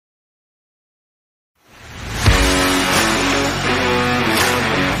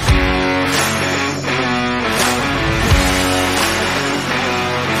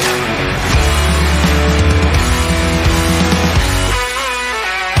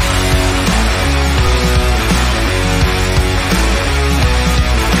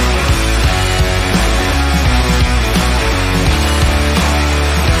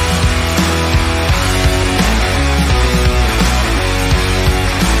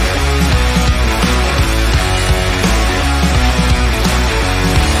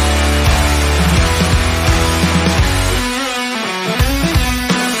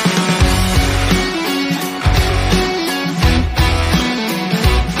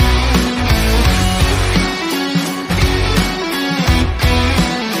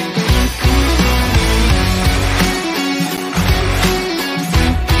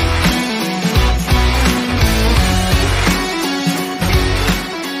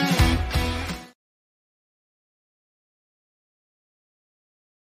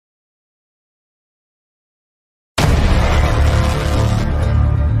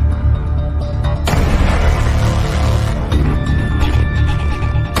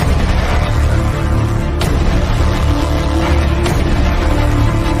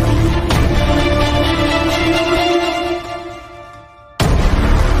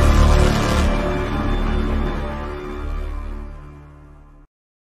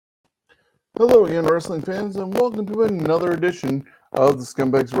Hello again, wrestling fans, and welcome to another edition of the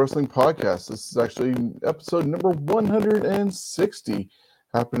Scumbags Wrestling Podcast. This is actually episode number 160,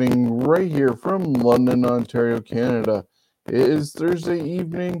 happening right here from London, Ontario, Canada. It is Thursday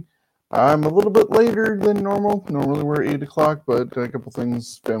evening. I'm a little bit later than normal. Normally we're 8 o'clock, but a couple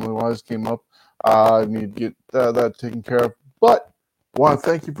things family-wise came up. I need to get that taken care of. But I want to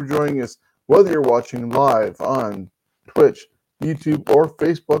thank you for joining us, whether you're watching live on Twitch, YouTube, or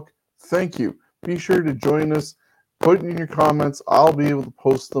Facebook. Thank you. Be sure to join us. Put in your comments. I'll be able to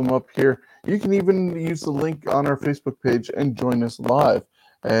post them up here. You can even use the link on our Facebook page and join us live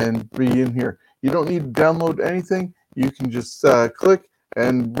and be in here. You don't need to download anything. You can just click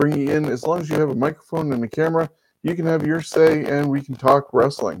and bring you in. As long as you have a microphone and a camera, you can have your say and we can talk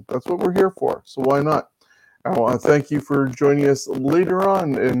wrestling. That's what we're here for. So why not? I want to thank you for joining us later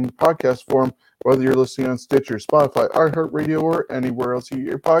on in podcast form, whether you're listening on Stitcher, Spotify, iHeartRadio, or anywhere else you get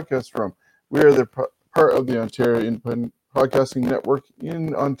your podcast from. We are the part of the Ontario Independent Podcasting Network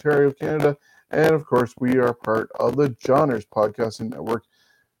in Ontario, Canada, and of course, we are part of the Johners Podcasting Network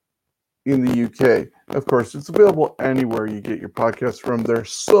in the UK. Of course, it's available anywhere you get your podcasts from.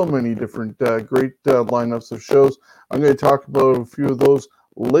 There's so many different great lineups of shows. I'm going to talk about a few of those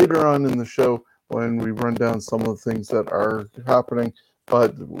later on in the show when we run down some of the things that are happening.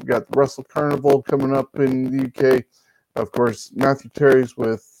 But we've got the Wrestle Carnival coming up in the UK. Of course, Matthew Terry's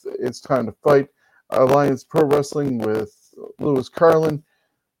with It's Time to Fight. Alliance Pro Wrestling with Lewis Carlin.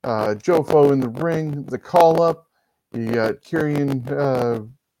 Joe Fo in the ring. The Call Up. You got Kieran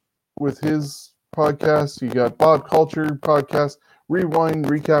with his podcast. You got Bob Culture podcast. Rewind,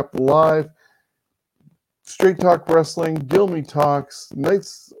 Recap Live. Straight Talk Wrestling, Gilmy Talks,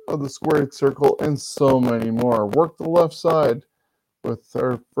 Knights of the Squared Circle, and so many more. Work the left side with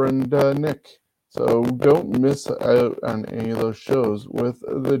our friend Nick. So don't miss out on any of those shows with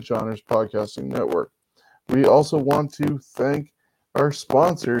the Johners Podcasting Network. We also want to thank our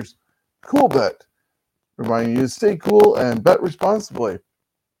sponsors, Coolbet, reminding you to stay cool and bet responsibly.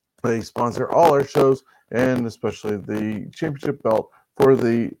 They sponsor all our shows and especially the championship belt for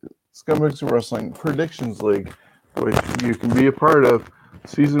the Scumbags of Wrestling Predictions League, which you can be a part of.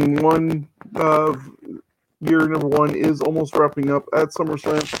 Season 1 of year number 1 is almost wrapping up at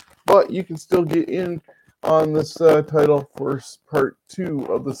SummerSlam, but you can still get in on this title for part 2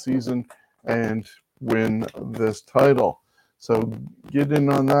 of the season and win this title. So get in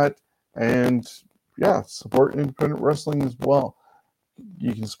on that and support independent wrestling as well.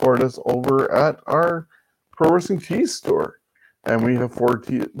 You can support us over at our Pro Wrestling Tees store. And we have 4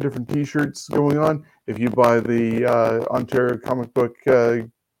 different t-shirts going on. If you buy the Ontario Comic Book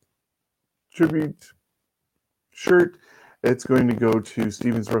Tribute shirt, it's going to go to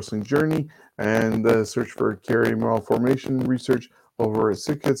Steven's Wrestling Journey and the search for Carrie Malformation Research over at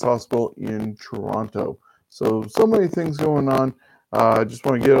Sick Kids Hospital in Toronto. So many things going on. I just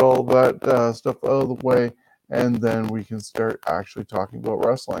want to get all that stuff out of the way, and then we can start actually talking about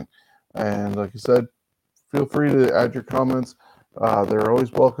wrestling. And like I said, feel free to add your comments. They're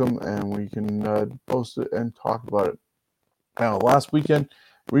always welcome, and we can post it and talk about it. Now, last weekend,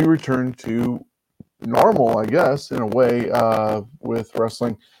 we returned to normal, I guess, in a way, with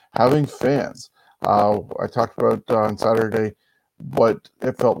wrestling, having fans. I talked about on Saturday what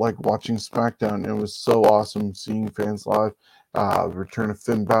it felt like watching SmackDown. It was so awesome seeing fans live. Return of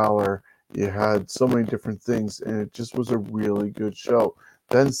Finn Balor. You had so many different things, and it just was a really good show.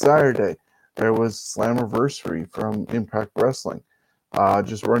 Then Saturday, there was Slammiversay from Impact Wrestling.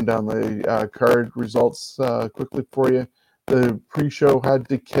 Just run down the card results quickly for you. The pre-show had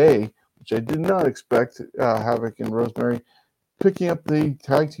Decay, which I did not expect, Havoc and Rosemary, picking up the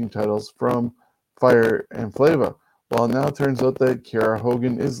tag team titles from Fire and Flava. Well, now it turns out that Kiara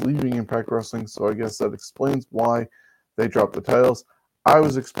Hogan is leaving Impact Wrestling, so I guess that explains why they dropped the titles. I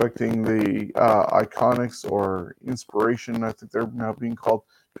was expecting the Iconics or Inspiration, I think they're now being called,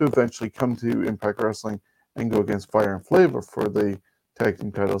 to eventually come to Impact Wrestling and go against Fire and Flava for the tag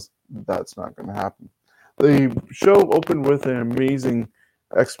team titles. That's not going to happen. The show opened with an amazing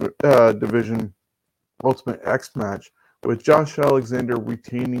X Division Ultimate X match with Josh Alexander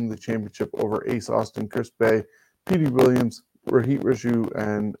retaining the championship over Ace Austin, Chris Bay, Petey Williams, Rohit Raju,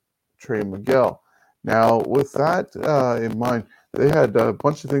 and Trey Miguel. Now, with that in mind, they had a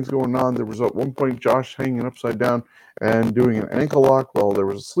bunch of things going on. There was at one point Josh hanging upside down and doing an ankle lock while there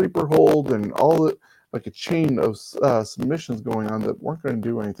was a sleeper hold and all the, like a chain of submissions going on that weren't going to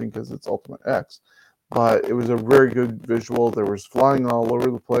do anything because it's Ultimate X. But it was a very good visual. There was flying all over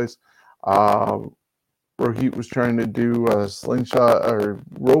the place. Rohit was trying to do a slingshot or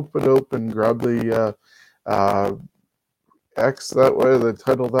rope it open, grab the X that way, the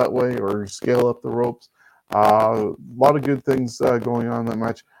title that way, or scale up the ropes. A lot of good things going on in that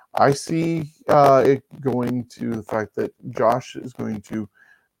match. I see it going to the fact that Josh is going to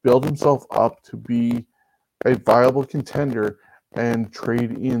build himself up to be a viable contender and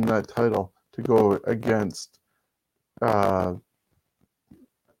trade in that title to go against Kenny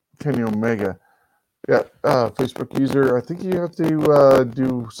Omega. Yeah, Facebook user, I think you have to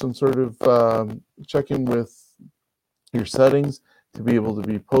do some sort of check-in with your settings to be able to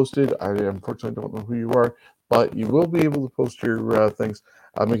be posted. I unfortunately don't know who you are, but you will be able to post your things.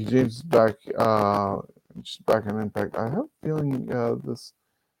 Mickey James is back. She's back on Impact. I have a feeling this.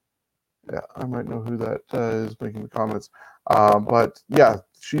 Yeah, I might know who that is making the comments. But yeah,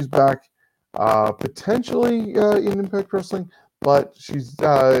 she's back. Potentially in Impact Wrestling, but she's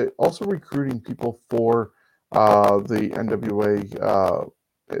also recruiting people for the NWA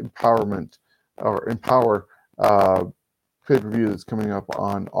Empowerment or Empower pay-per-view that's coming up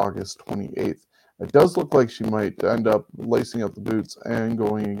on August 28th. It does look like she might end up lacing up the boots and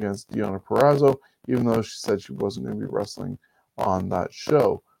going against Deonna Purrazzo, even though she said she wasn't going to be wrestling on that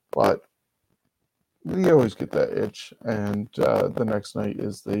show. But you always get that itch, and the next night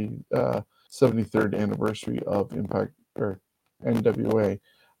is the 73rd anniversary of Impact or NWA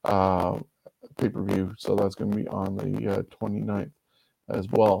pay-per-view, so that's going to be on the 29th as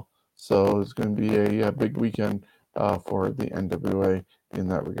well. So it's going to be a big weekend for the NWA in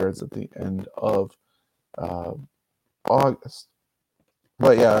that regards at the end of August.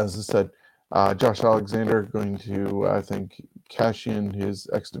 But yeah, as I said, Josh Alexander going to, I think, cash in his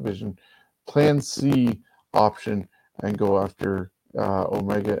X Division Plan C option and go after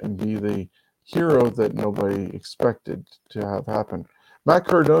Omega and be the hero that nobody expected to have happen. Matt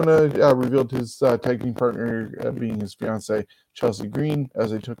Cardona revealed his tag team partner being his fiancee, Chelsea Green,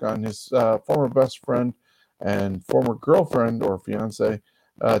 as they took on his former best friend and former girlfriend or fiancee,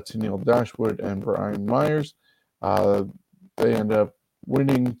 Tennille Dashwood and Brian Myers. They end up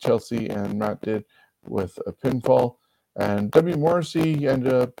winning, Chelsea and Matt did, with a pinfall. And W. Morrissey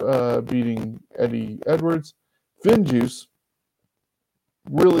ended up beating Eddie Edwards. Finn Juice,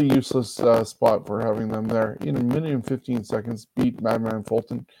 really useless spot for having them there. In a minute and 15 seconds, beat Madman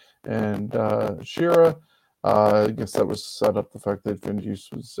Fulton and Shira. I guess that was set up the fact that Finn Juice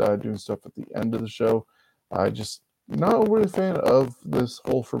was doing stuff at the end of the show. Just not really a fan of this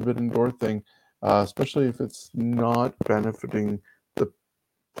whole Forbidden Door thing, especially if it's not benefiting the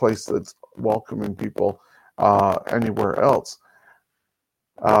place that's welcoming people anywhere else.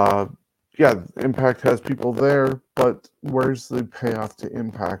 Yeah, Impact has people there, but where's the payoff to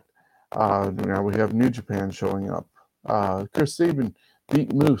Impact? Now we have New Japan showing up. Chris Sabin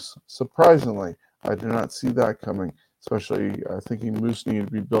beat Moose. Surprisingly, I did not see that coming, especially thinking Moose needed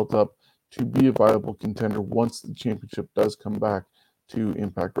to be built up to be a viable contender once the championship does come back to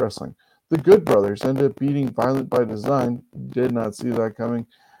Impact Wrestling. The Good Brothers ended up beating Violent by Design. Did not see that coming.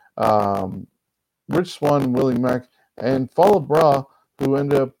 Rich Swann and Willie Mack and Fall Bra, who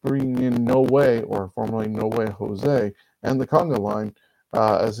ended up bringing in No Way, or formerly No Way Jose, and the Conga Line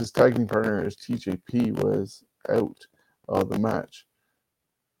as his tag team partner as TJP was out of the match.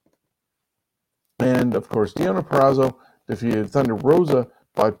 And, of course, Deonna Purrazzo defeated Thunder Rosa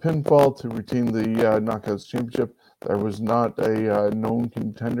by pinfall to retain the Knockouts Championship. There was not a known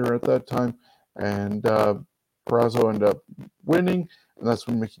contender at that time, and Purrazzo ended up winning, and that's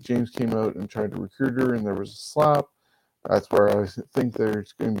when Mickey James came out and tried to recruit her, and there was a slap. That's where I think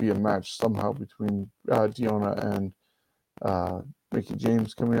there's going to be a match somehow between Deonna and Mickey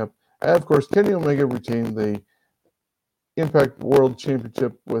James coming up. And, of course, Kenny Omega retained the Impact World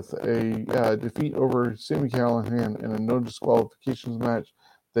Championship with a defeat over Sami Callihan in a no disqualifications match.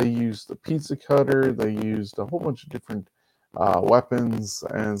 They used the pizza cutter. They used a whole bunch of different weapons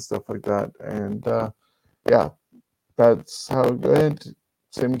and stuff like that. And, yeah, that's how it went.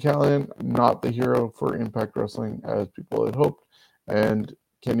 Sami Callihan, not the hero for Impact Wrestling as people had hoped. And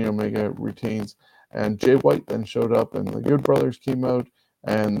Kenny Omega retains. And Jay White then showed up, and the Good Brothers came out,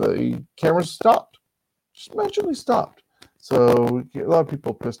 and the cameras stopped. Just magically stopped. So a lot of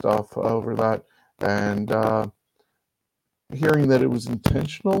people pissed off over that. And hearing that it was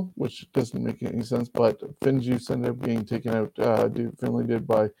intentional, which doesn't make any sense, but Finn Juice ended up being taken out, Finley did,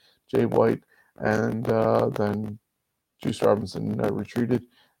 by Jay White. And then Juice Robinson retreated,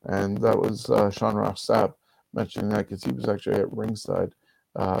 and that was Sean Ross Sapp mentioning that because he was actually at ringside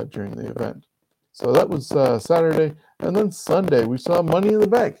during the event. So that was Saturday, and then Sunday we saw Money in the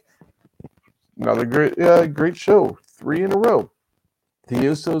Bank. Another great show, 3 in a row. The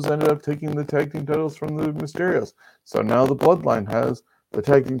Usos ended up taking the tag team titles from the Mysterios, so now the Bloodline has the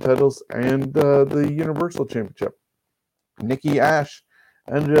tag team titles and the Universal Championship. Nikki Ash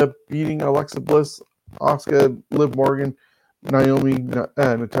ended up beating Alexa Bliss, Asuka, Liv Morgan, Naomi,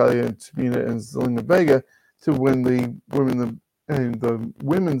 Natalia, Tamina, and Zelina Vega to win the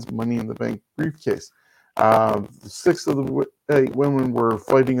women's Money in the Bank briefcase. 6 of the 8 women were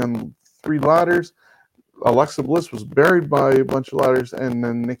fighting on 3 ladders. Alexa Bliss was buried by a bunch of ladders, and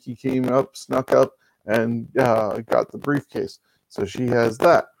then Nikki came up, snuck up, and got the briefcase. So she has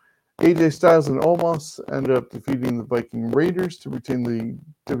that. AJ Styles and Omos ended up defeating the Viking Raiders to retain the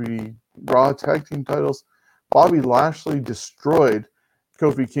WWE Raw Tag Team titles. Bobby Lashley destroyed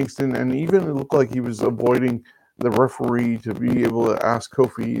Kofi Kingston, and even it looked like he was avoiding the referee to be able to ask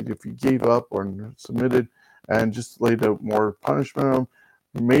Kofi if he gave up or submitted, and just laid out more punishment on him.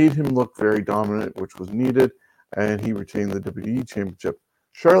 Made him look very dominant, which was needed, and he retained the WWE Championship.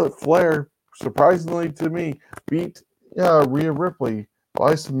 Charlotte Flair, surprisingly to me, beat Rhea Ripley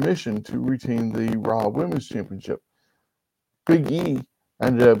by submission to retain the Raw Women's Championship. Big E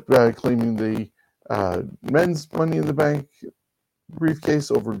ended up claiming the men's Money in the Bank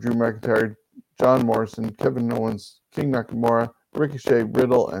briefcase over Drew McIntyre, John Morrison, Kevin Owens, King Nakamura, Ricochet,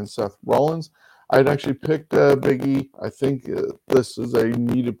 Riddle, and Seth Rollins. I'd actually picked Big E. I think this is a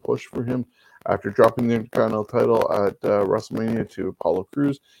needed push for him after dropping the Intercontinental title at WrestleMania to Apollo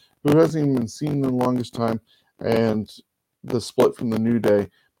Crews, who hasn't even been seen in the longest time, and the split from the New Day.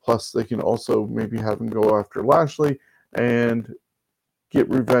 Plus, they can also maybe have him go after Lashley and get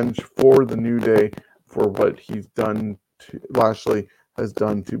revenge for the New Day for what Lashley has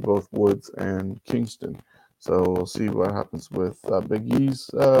done to both Woods and Kingston. So we'll see what happens with Big E's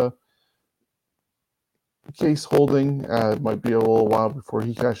case holding. It might be a little while before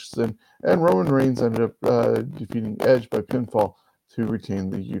he cashes in. And Roman Reigns ended up defeating Edge by pinfall to retain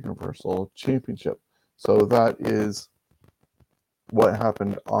the Universal Championship. So that is what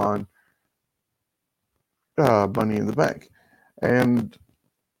happened on Money in the Bank. And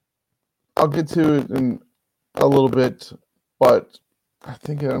I'll get to it in a little bit, but I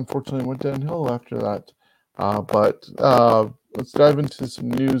think it unfortunately went downhill after that. But let's dive into some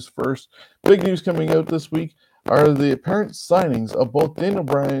news first. Big news coming out this week are the apparent signings of both Daniel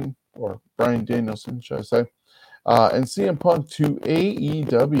Bryan, or Bryan Danielson, should I say, and CM Punk to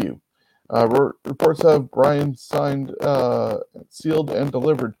AEW. Reports have Bryan signed, sealed, and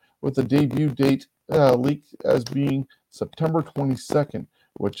delivered, with the debut date leaked as being September 22nd,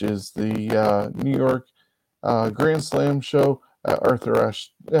 which is the New York Grand Slam show at Arthur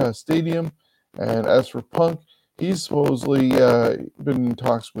Ashe Stadium. And as for Punk, he's supposedly been in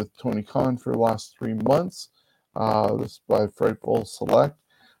talks with Tony Khan for the last 3 months. This is by Frightful Select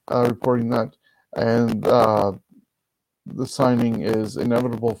reporting that. And the signing is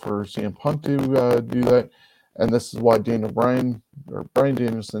inevitable for CM Punk to do that. And this is why Bryan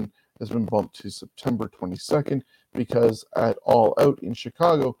Danielson has been bumped to September 22nd, because at All Out in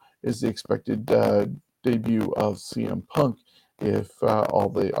Chicago is the expected debut of CM Punk, if all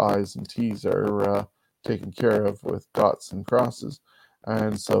the I's and T's are taken care of with dots and crosses.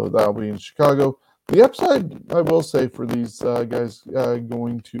 And so that'll be in Chicago. The upside, I will say, for these guys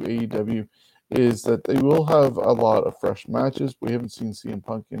going to AEW is that they will have a lot of fresh matches. We haven't seen CM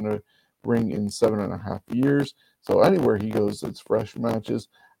Punk in a ring in 7.5 years. So anywhere he goes, it's fresh matches.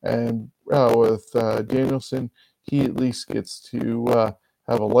 And with Danielson, he at least gets to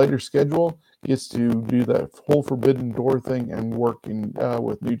have a lighter schedule. He gets to do that whole Forbidden Door thing and work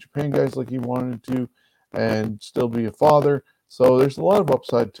with New Japan guys like he wanted to, and still be a father. So there's a lot of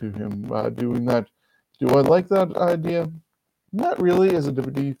upside to him doing that. Do I like that idea? Not really, as a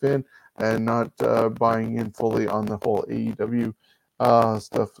WWE fan, and not buying in fully on the whole AEW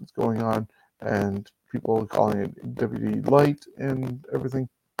stuff that's going on, and people calling it WWE Light and everything.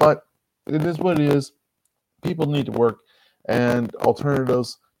 But it is what it is. People need to work, and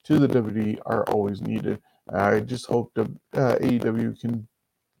alternatives to the WWE are always needed. I just hope that AEW can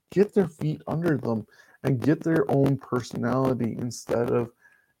get their feet under them and get their own personality instead of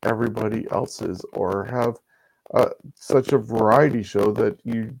everybody else's, or have such a variety show that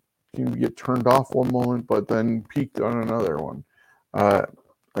you can get turned off one moment but then peaked on another one. I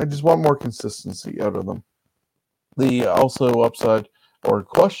just want more consistency out of them. The also upside or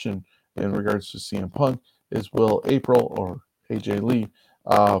question in regards to CM Punk is, will April or AJ Lee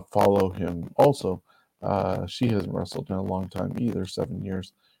follow him also? She hasn't wrestled in a long time either, 7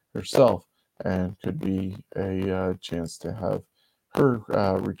 years herself, and could be a chance to have her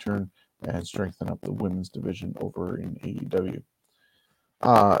return and strengthen up the women's division over in AEW.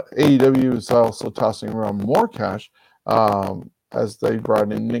 AEW is also tossing around more cash as they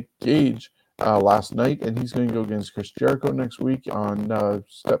brought in Nick Gage last night, and he's going to go against Chris Jericho next week on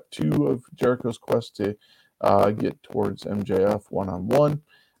step 2 of Jericho's quest to get towards MJF one-on-one.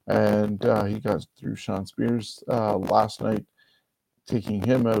 And he got through Shawn Spears last night, taking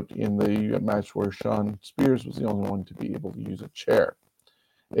him out in the match where Shawn Spears was the only one to be able to use a chair.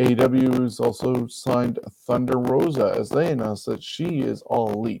 AEW has also signed Thunder Rosa as they announced that she is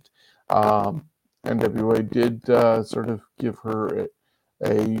all elite. NWA did sort of give her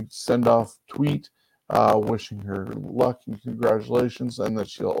a send-off tweet wishing her luck and congratulations, and that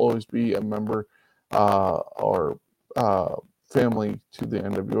she'll always be a member or family to the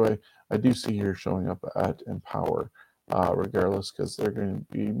NWA. I do see her showing up at Empower regardless, because they're going to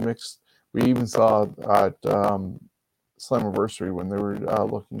be mixed. We even saw at Slammiversary when they were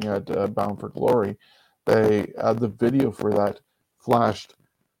looking at Bound for Glory, they the video for that flashed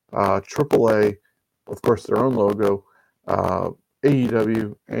AAA, of course, their own logo,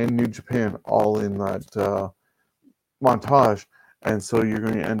 AEW, and New Japan all in that montage. And so you're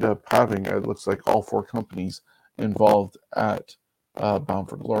going to end up having, it looks like, all four companies involved at Bound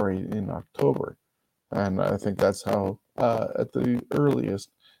for Glory in October. And I think that's how, at the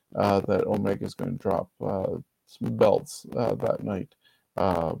earliest, that Omega is going to drop some belts that night,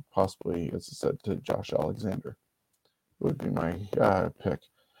 possibly, as I said, to Josh Alexander. Would be my pick.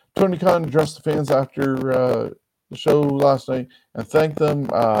 Tony Khan addressed the fans after the show last night and thanked them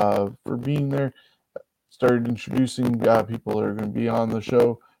for being there. Started introducing people that are going to be on the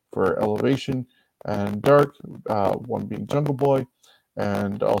show for Elevation and Dark, one being Jungle Boy,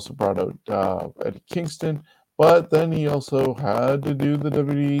 and also brought out Eddie Kingston. But then he also had to do the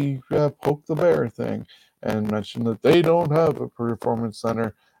WWE poke the bear thing and mention that they don't have a performance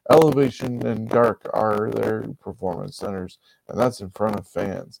center. Elevation and Dark are their performance centers, and that's in front of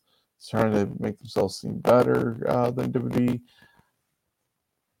fans. It's trying to make themselves seem better than WWE.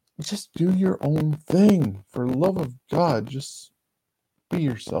 Just do your own thing. For the love of God, just be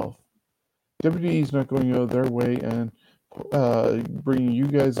yourself. WWE is not going out of their way and bringing you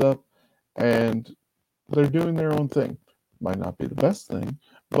guys up, and they're doing their own thing. Might not be the best thing,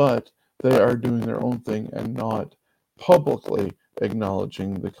 but they are doing their own thing and not publicly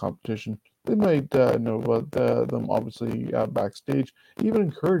acknowledging the competition. They might know about them, obviously, backstage, even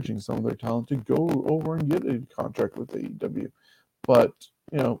encouraging some of their talent to go over and get a contract with AEW. But,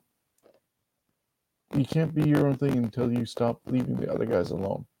 you can't be your own thing until you stop leaving the other guys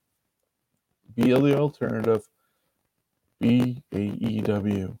alone. Be the alternative. Be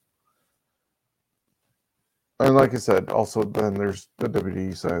AEW. And like I said, also then there's the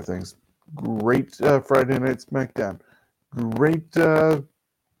WWE side of things. Great Friday Night SmackDown. Great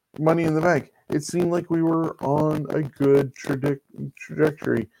Money in the Bank. It seemed like we were on a good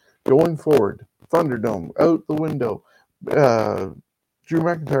trajectory going forward. Thunderdome out the window. Drew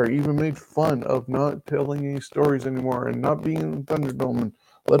McIntyre even made fun of not telling any stories anymore and not being in Thunderdome and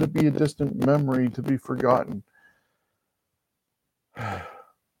let it be a distant memory to be forgotten.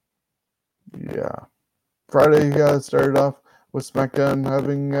 Yeah. Friday started off with SmackDown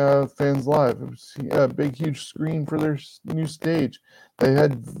having fans live. It was a big, huge screen for their new stage. They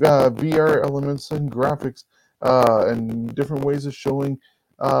had VR elements and graphics and different ways of showing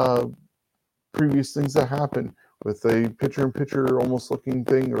previous things that happened with a picture-in-picture almost looking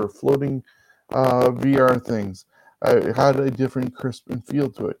thing or floating VR things. It had a different crisp and feel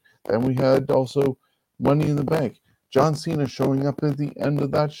to it. Then we had also Money in the Bank. John Cena showing up at the end of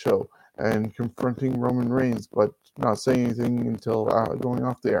that show and confronting Roman Reigns, but not saying anything until going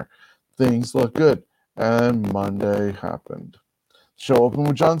off the air. Things look good. And Monday happened. Show opened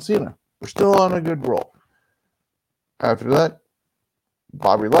with John Cena. We're still on a good roll. After that,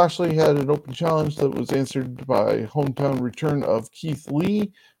 Bobby Lashley had an open challenge that was answered by hometown return of Keith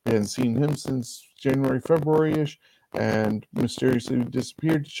Lee. We hadn't seen him since January, February-ish, and mysteriously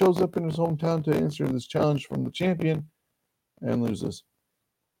disappeared. Shows up in his hometown to answer this challenge from the champion and loses.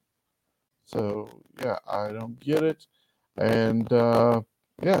 So, yeah, I don't get it. And, I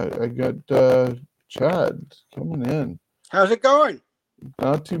got Chad coming in. How's it going?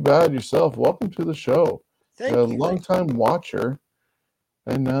 Not too bad yourself. Welcome to the show. Thank you. Long-time watcher.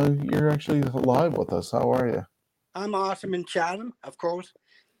 And now you're actually live with us. How are you? I'm awesome in Chatham, of course.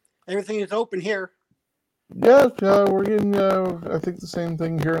 Everything is open here. Yeah, we're getting, I think, the same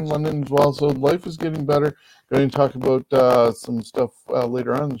thing here in London as well. So life is getting better. Going to talk about some stuff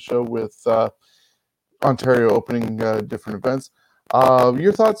later on in the show with Ontario opening different events.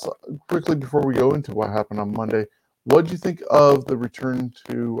 Your thoughts quickly before we go into what happened on Monday. What do you think of the return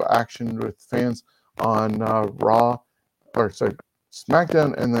to action with fans on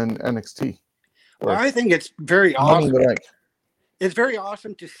SmackDown and then NXT? Well, I think it's very awesome. It's very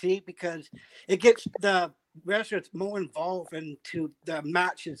awesome to see because it gets the wrestlers more involved into the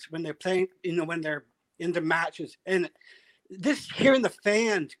matches when they're playing, when they're in the matches, and this hearing the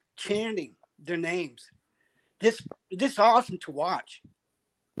fans chanting their names, this is awesome to watch.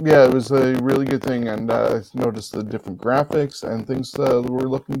 Yeah, it was a really good thing, and I noticed the different graphics and things were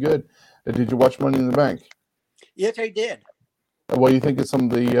looking good. Did you watch Money in the Bank? Yes, I did. What do you think of some of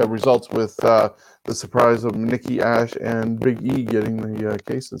the results with the surprise of Nikki Ash and Big E getting the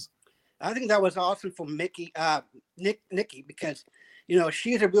cases? I think that was awesome for Nikki because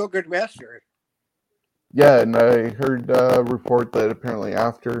she's a real good wrestler. Yeah, and I heard a report that apparently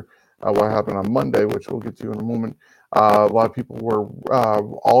after what happened on Monday, which we'll get to in a moment, a lot of people were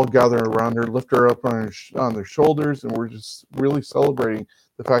all gathering around her, lift her up on their shoulders, and we're just really celebrating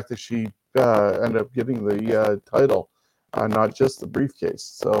the fact that she ended up getting the title, not just the briefcase.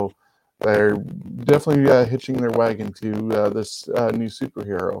 So they're definitely hitching their wagon to this new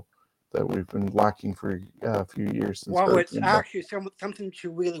superhero that we've been lacking for a few years. Well, it's actually something to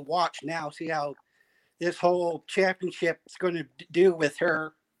really watch now. See how this whole championship is going to do with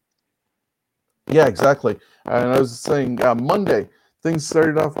her. Yeah, exactly. And I was saying Monday, things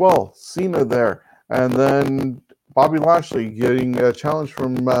started off well. Cena there. And then Bobby Lashley getting a challenge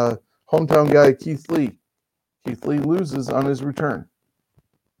from hometown guy Keith Lee. Keith Lee loses on his return.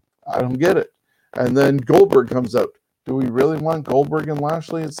 I don't get it. And then Goldberg comes out. Do we really want Goldberg and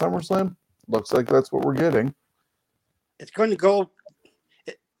Lashley at SummerSlam? Looks like that's what we're getting. It's going to go.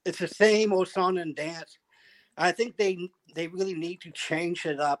 It's the same old song and dance. I think they really need to change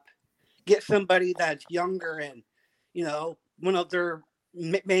it up. Get somebody that's younger and, one of their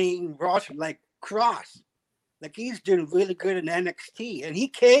main roster, like Cross. Like he's doing really good in NXT. And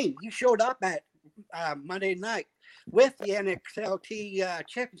he showed up at Monday night with the NXT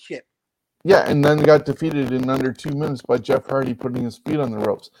championship. Yeah, and then got defeated in under 2 minutes by Jeff Hardy putting his feet on the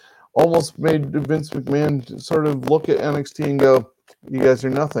ropes. Almost made Vince McMahon sort of look at NXT and go, you guys are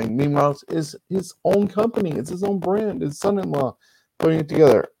nothing. Meanwhile, it's his own company. It's his own brand. His son-in-law putting it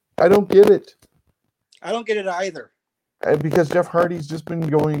together. I don't get it. I don't get it either. Because Jeff Hardy's just been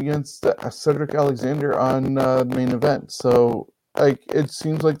going against Cedric Alexander on main event. So it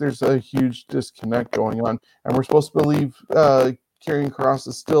seems like there's a huge disconnect going on. And we're supposed to believe Karrion Kross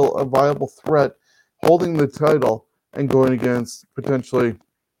is still a viable threat, holding the title and going against potentially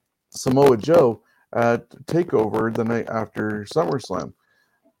Samoa Joe at TakeOver the night after SummerSlam.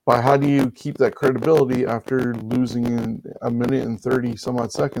 But how do you keep that credibility after losing in a minute and 30 some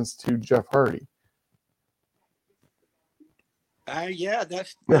odd seconds to Jeff Hardy?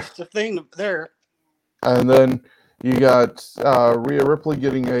 That's the thing there. And then you got Rhea Ripley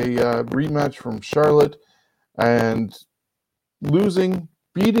getting a rematch from Charlotte and losing,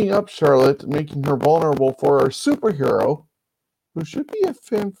 beating up Charlotte, making her vulnerable for our superhero, who should be a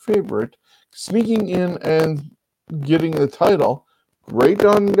fan favorite, sneaking in and getting the title. Great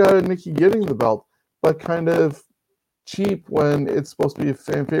on Nikki getting the belt, but kind of cheap when it's supposed to be a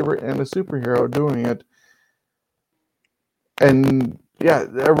fan favorite and a superhero doing it. And yeah,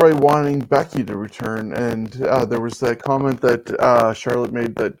 everybody wanting Becky to return. And there was that comment that Charlotte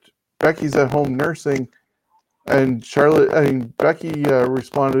made that Becky's at home nursing. And Becky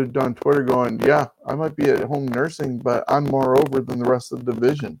responded on Twitter going, yeah, I might be at home nursing, but I'm more over than the rest of the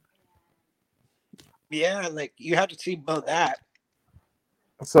division. Yeah, like you have to see about that.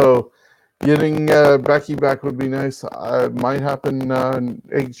 So getting Becky back would be nice. Might happen.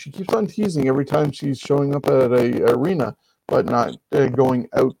 She keeps on teasing every time she's showing up at a arena, but not going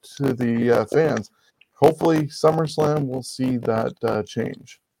out to the fans. Hopefully, SummerSlam will see that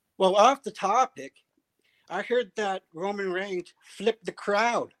change. Well, off the topic, I heard that Roman Reigns flipped the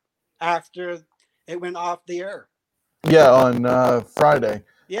crowd after it went off the air. Yeah, on Friday.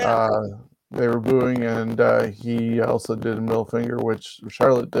 Yeah. They were booing, and he also did a middle finger, which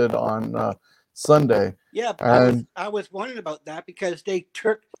Charlotte did on Sunday. Yeah, I was wondering about that because they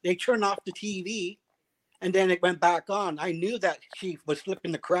turned off the TV, and then it went back on. I knew that she was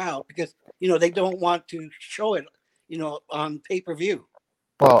flipping the crowd because they don't want to show it, on pay-per-view.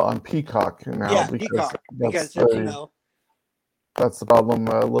 Well, on Peacock now. Yeah, Peacock because that's the problem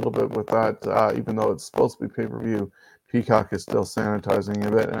a little bit with that. Even though it's supposed to be pay-per-view, Peacock is still sanitizing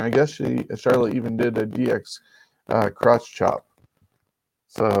a bit, and I guess Charlotte even did a DX crotch chop.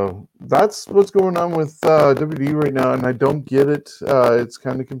 So that's what's going on with WWE right now, and I don't get it. It's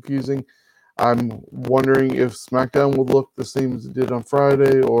kind of confusing. I'm wondering if SmackDown will look the same as it did on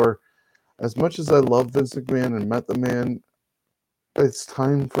Friday, or as much as I love Vince McMahon and met the man, it's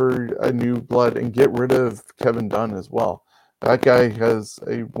time for a new blood and get rid of Kevin Dunn as well. That guy has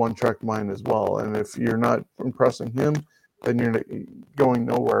a one-track mind as well, and if you're not impressing him, then you're going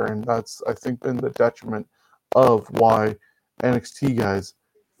nowhere, and that's, I think, been the detriment of why NXT guys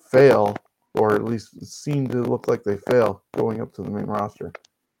fail or at least seem to look like they fail going up to the main roster.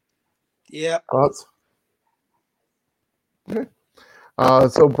 Yep. Thoughts? Okay.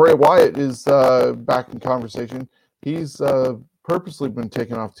 So Bray Wyatt is back in conversation. He's purposely been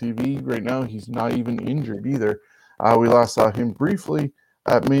taken off TV right now. He's not even injured either. We last saw him briefly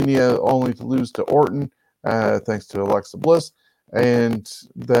at Mania, only to lose to Orton, thanks to Alexa Bliss. And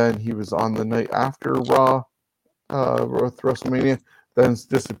then he was on the night after Raw with WrestleMania, then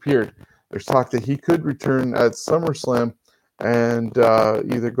disappeared. There's talk that he could return at SummerSlam and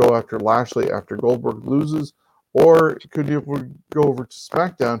either go after Lashley after Goldberg loses, or could he go over to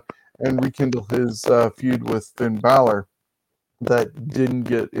SmackDown and rekindle his feud with Finn Balor that didn't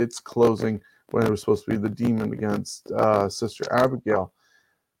get its closing when it was supposed to be the Demon against Sister Abigail.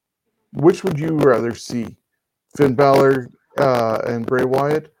 Which would you rather see, Finn Balor and Bray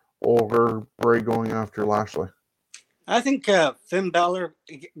Wyatt, or Bray going after Lashley? I think Finn Balor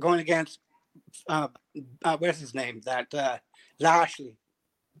going against what's his name? That Lashley.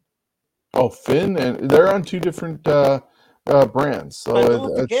 Oh, Finn, and they're on two different brands. So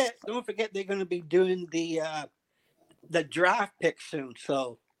But it's don't forget they're going to be doing the draft pick soon.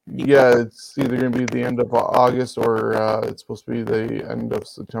 So yeah, it's either going to be the end of August or it's supposed to be the end of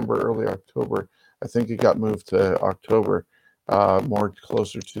September, early October. I think it got moved to October, more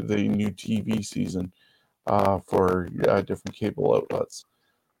closer to the new TV season for different cable outlets.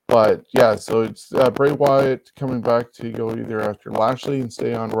 But yeah, so it's Bray Wyatt coming back to go either after Lashley and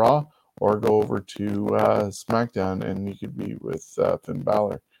stay on Raw, or go over to SmackDown and he could be with Finn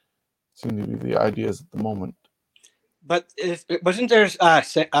Balor. Seem to be the ideas at the moment. but wasn't there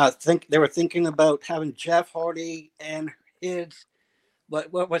think they were thinking about having Jeff Hardy and his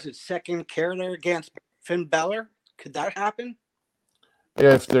what was it, second character against Finn Balor? Could that happen?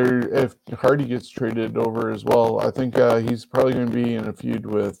 Yeah, if Hardy gets traded over as well, I think he's probably going to be in a feud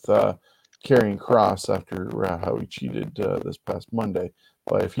with Karrion Kross after how he cheated this past Monday.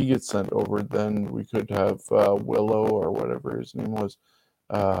 But if he gets sent over, then we could have Willow or whatever his name was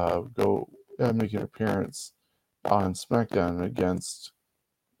go make an appearance on SmackDown against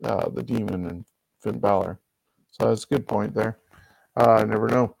the Demon and Finn Balor. So that's a good point there. I never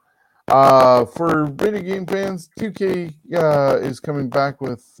know. For video game fans, 2K is coming back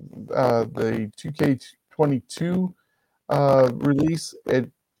with the 2K22 release.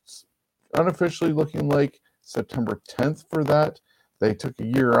 It's unofficially looking like September 10th for that. They took a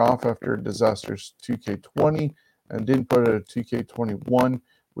year off after a disastrous 2K20 and didn't put it at 2K21.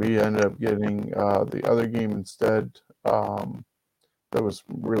 We ended up getting the other game instead that was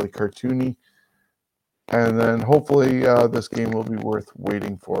really cartoony. And then hopefully this game will be worth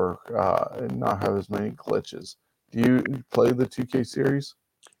waiting for and not have as many glitches. Do you play the 2K series?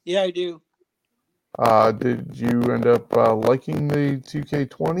 Yeah, I do. Did you end up liking the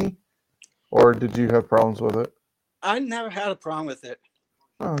 2K20, or did you have problems with it? I never had a problem with it.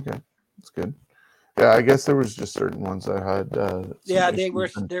 Oh, okay. That's good. Yeah, I guess there was just certain ones that had some Yeah,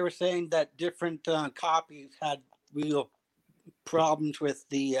 issues. And saying that different copies had real problems with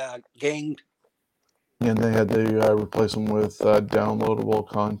the game. and they had to replace them with downloadable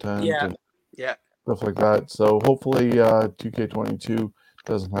content Yeah, and yeah. stuff like that. So hopefully 2K22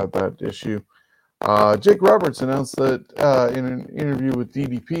 doesn't have that issue. Jake Roberts announced that in an interview with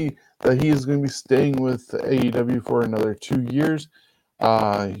DDP that he is going to be staying with AEW for another 2 years.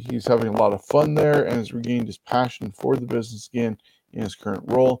 He's having a lot of fun there and has regained his passion for the business again in his current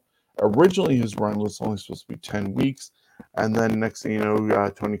role. Originally, his run was only supposed to be 10 weeks. And then next thing you know,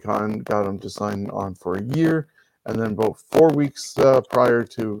 Tony Khan got him to sign on for a year. And then about 4 weeks prior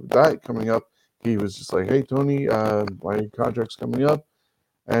to that coming up, he was just like, hey, Tony, my contract's coming up.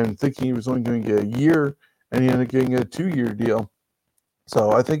 And thinking he was only going to get a year, and he ended up getting a 2-year deal.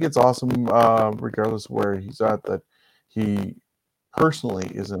 So I think it's awesome, regardless of where he's at, that he personally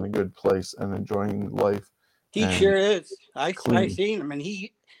is in a good place and enjoying life He and sure is. I clean. seen him, and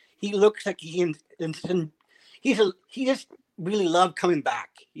he looks like he just really loved coming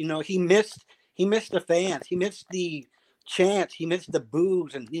back. You know, he missed the fans, he missed the chants, he missed the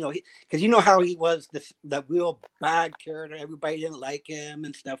boos, and because you know how he was the real bad character. Everybody didn't like him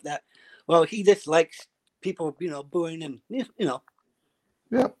and stuff. That well, he just likes people booing and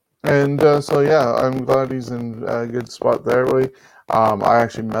Yeah. And so, yeah, I'm glad he's in a good spot there. I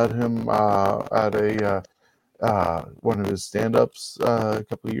actually met him at a one of his stand-ups a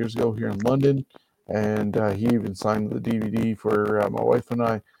couple of years ago here in London, and he even signed the DVD for my wife and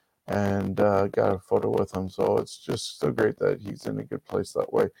I, and got a photo with him. So it's just so great that he's in a good place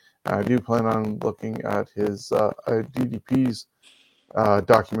that way. And I do plan on looking at his DDP's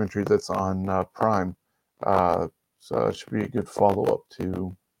documentary that's on Prime. So it should be a good follow-up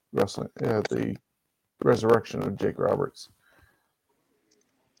to wrestling, the resurrection of Jake Roberts.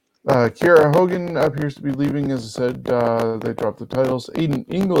 Kiera Hogan appears to be leaving. As I said, they dropped the titles. Aiden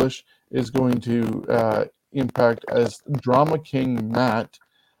English is going to Impact as Drama King Matt.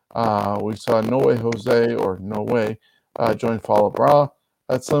 We saw No Way Jose, or No Way, join Fall Bra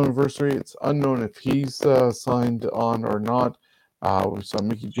at Slammiversary. It's unknown if he's signed on or not. We saw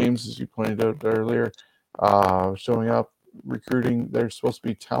Mickey James, as you pointed out earlier, showing up, recruiting. There's supposed to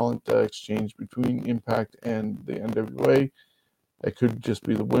be talent exchange between Impact and the NWA. It could just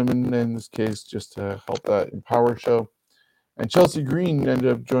be the women in this case, just to help that Empower show. And Chelsea Green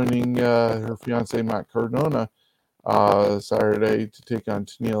ended up joining her fiance Matt Cardona Saturday to take on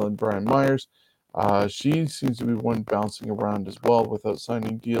Tennille and Brian Myers. She seems to be one bouncing around as well without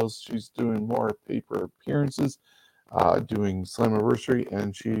signing deals. She's doing more paper appearances, doing Slammiversary,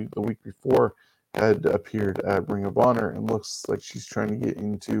 and she, the week before, had appeared at Ring of Honor and looks like she's trying to get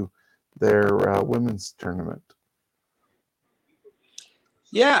into their women's tournament.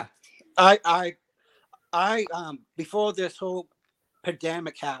 Yeah, I before this whole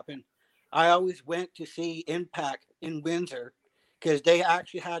pandemic happened, I always went to see Impact in Windsor because they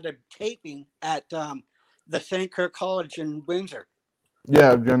actually had a taping at the St. Kirk College in Windsor.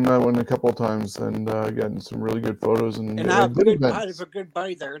 Yeah, I've done that one a couple of times and gotten some really good photos and I have a good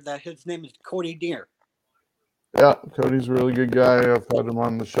buddy there that his name is Cody Deere. Yeah, Cody's a really good guy. I've had him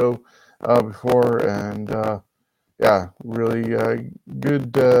on the show before, and yeah, really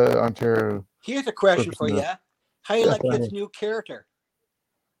good Ontario. Here's a question for you. How do you like this new character?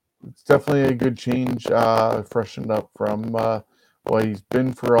 It's definitely a good change, freshened up from what he's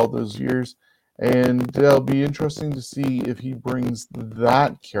been for all those years. And it'll be interesting to see if he brings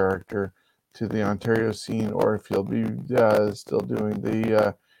that character to the Ontario scene or if he'll be still doing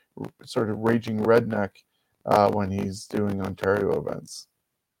the sort of raging redneck when he's doing Ontario events.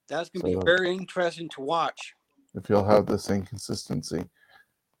 That's going to be very interesting to watch. If he'll have the same consistency.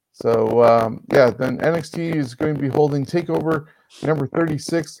 So, yeah, then NXT is going to be holding TakeOver number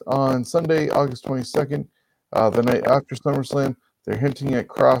 36 on Sunday, August 22nd, the night after SummerSlam. They're hinting at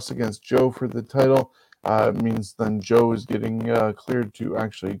Cross against Joe for the title. It means then Joe is getting cleared to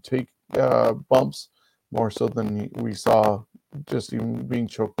actually take bumps, more so than we saw just even being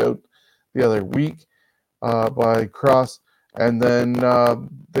choked out the other week by Cross. And then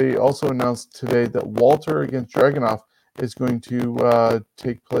they also announced today that Walter against Dragunov is going to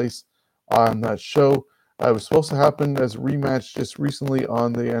take place on that show. It was supposed to happen as a rematch just recently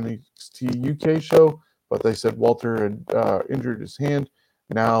on the NXT UK show, but they said Walter had injured his hand.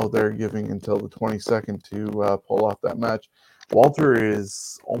 Now they're giving until the 22nd to pull off that match. Walter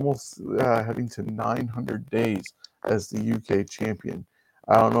is almost heading to 900 days as the UK champion.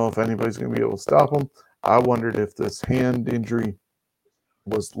 I don't know if anybody's going to be able to stop him. I wondered if this hand injury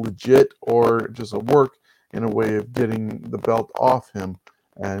was legit or just a work in a way of getting the belt off him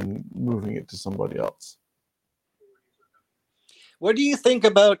and moving it to somebody else. What do you think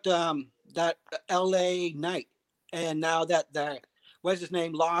about that LA Knight? And now that what's his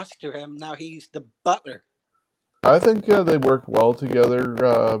name lost to him, now he's the Butler. I think they work well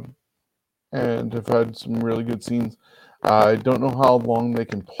together and have had some really good scenes. I don't know how long they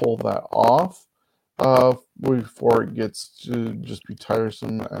can pull that off before it gets to just be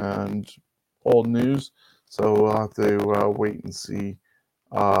tiresome and old news. So we'll have to wait and see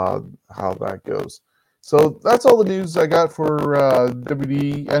how that goes. So that's all the news I got for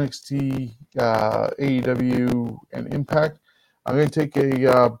WWE, NXT, AEW, and Impact. I'm going to take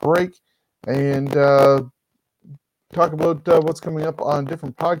a break and talk about what's coming up on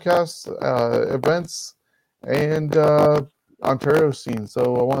different podcasts, events, and Ontario scene.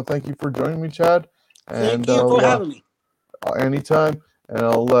 So I want to thank you for joining me, Chad. And, thank you for having me. Anytime. And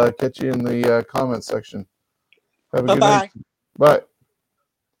I'll catch you in the comments section. Have a good night. Bye.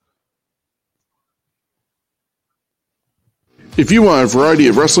 If you want a variety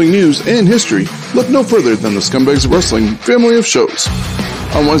of wrestling news and history, look no further than the Scumbags of Wrestling family of shows.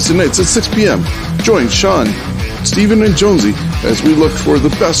 On Wednesday nights at 6 p.m., join Shawn, Steven, and Jonesy as we look for the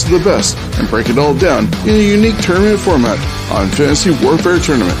best of the best and break it all down in a unique tournament format on Fantasy Warfare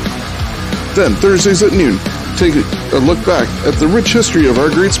Tournament. Then Thursdays at noon, take a look back at the rich history of our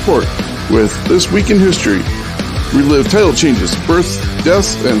great sport with This Week in History. Relive title changes, births,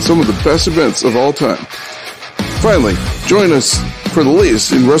 deaths, and some of the best events of all time. Finally, join us for the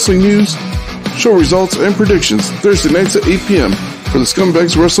latest in wrestling news, show results, and predictions Thursday nights at 8 p.m. for the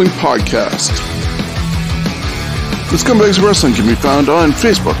Scumbags Wrestling Podcast. The Scumbags Wrestling can be found on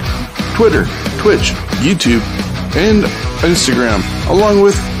Facebook, Twitter, Twitch, YouTube, and Instagram, along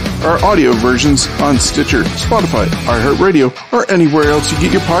with our audio versions on Stitcher, Spotify, iHeartRadio, or anywhere else you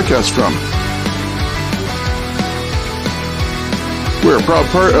get your podcast from. We're a proud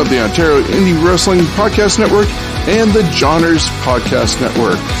part of the Ontario Indie Wrestling Podcast Network and the Johners Podcast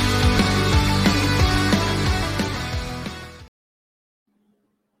Network.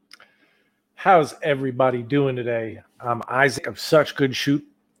 How's everybody doing today? I'm Isaac of Such Good Shoot,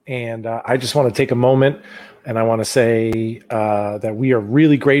 and I just want to take a moment and I want to say that we are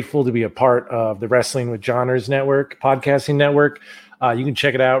really grateful to be a part of the Wrestling with Johners Network, podcasting network. You can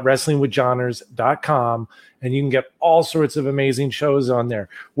check it out, wrestlingwithjohners.com, and you can get all sorts of amazing shows on there.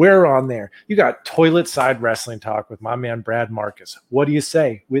 We're on there. You got Toilet Side Wrestling Talk with my man Brad Marcus. What do you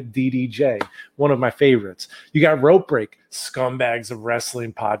say with DDJ? One of my favorites. You got Rope Break, Scumbags of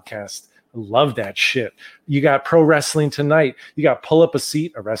Wrestling podcast. I love that shit. You got Pro Wrestling Tonight. You got Pull Up a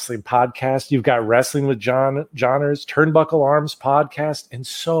Seat, a wrestling podcast. You've got Wrestling with Johners, Turnbuckle Arms podcast, and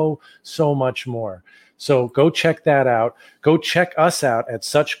so much more. So go check that out. Go check us out at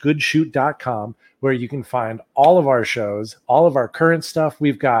suchgoodshoot.com, where you can find all of our shows, all of our current stuff.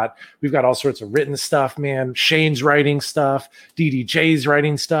 We've got all sorts of written stuff, man. Shane's writing stuff. DDJ's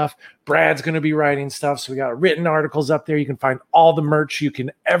writing stuff. Brad's going to be writing stuff. So we got written articles up there. You can find all the merch you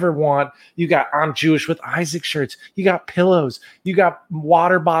can ever want. You got I'm Jewish with Isaac shirts. You got pillows. You got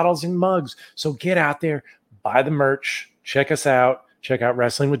water bottles and mugs. So get out there, buy the merch, check us out. Check out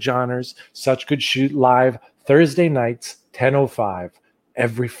Wrestling with Johners, Such Good Shoot live Thursday nights, 10:05,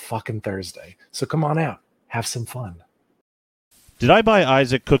 every fucking Thursday. So come on out, have some fun. Did I buy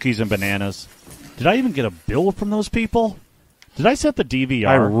Isaac cookies and bananas? Did I even get a bill from those people? Did I set the DVR?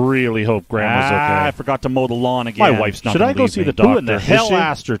 I really hope Grandma's okay. I forgot to mow the lawn again. My wife's not Should gonna I go leave see me. the doctor? Who in the hell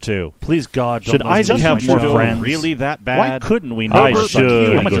asked her to? Please, God, don't Should Isaac have more friends? Really that bad? Why couldn't we How not? much I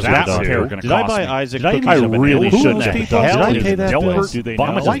should How much go is see that the doctor. repair going to cost? Did I buy Isaac cookies I and really bananas? should Who have. those people? Did I Did pay that bill? Do they How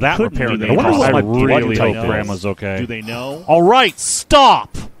know? much Why is that couldn't repair we? going They to cost? know. I I really hope hope Grandma's okay. Do they know? All right,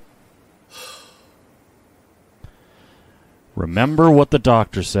 stop! Remember what the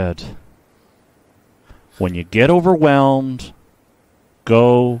doctor said. When you get overwhelmed,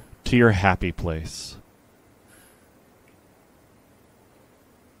 go to your happy place.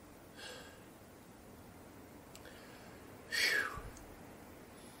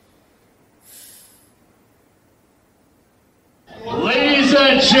 Ladies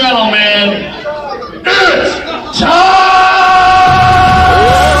and gentlemen, it's time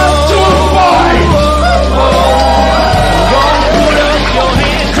to fight! Put up your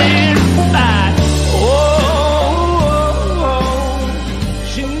hands and fight.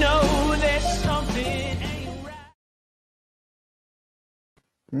 You know there's something ain't right.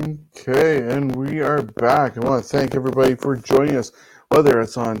 Okay, and we are back. I want to thank everybody for joining us, whether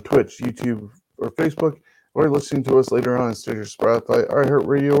it's on Twitch, YouTube, or Facebook, or listening to us later on Stitcher, Spotify,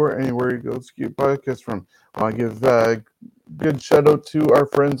 iHeartRadio, or anywhere you go to get podcasts from. I want to give a good shout out to our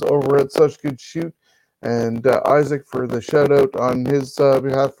friends over at Such Good Shoot and Isaac for the shout out on his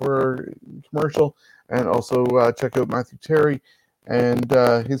behalf for our commercial, and also check out Matthew Terry and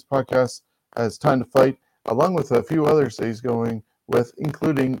his podcast as Time to Fight, along with a few others that he's going with,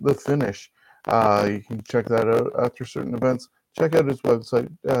 including The Finish. You can check that out after certain events. Check out his website,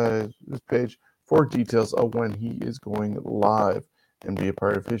 his page, for details of when he is going live and be a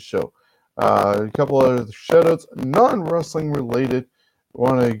part of his show. A couple of shout-outs, non-wrestling related. I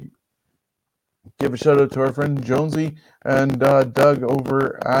want to give a shout-out to our friend Jonesy and Doug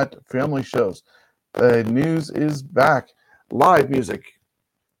over at Family Shows. The news is back. Live music.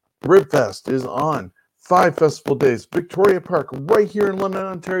 Ribfest is on. 5 festival days. Victoria Park, right here in London,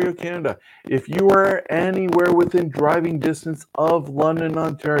 Ontario, Canada. If you are anywhere within driving distance of London,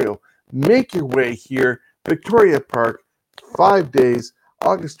 Ontario, make your way here. Victoria Park, 5 days,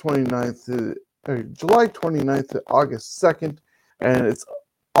 August 29th to July 29th to August 2nd. And it's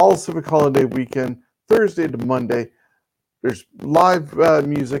all civic holiday weekend, Thursday to Monday. There's live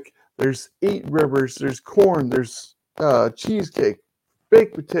music. There's 8 rivers. There's corn. There's cheesecake,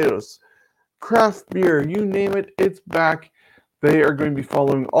 baked potatoes, craft beer, you name it, it's back. They are going to be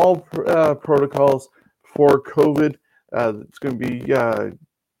following all protocols for COVID. It's going to be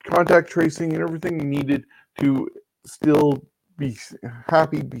contact tracing and everything needed to still be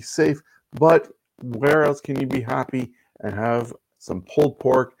happy, be safe. But where else can you be happy and have some pulled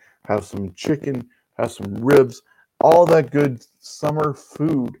pork, have some chicken, have some ribs, all that good summer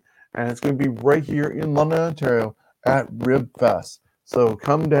food? And it's going to be right here in London, Ontario at Rib Fest. So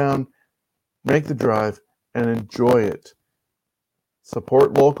come down, make the drive, and enjoy it.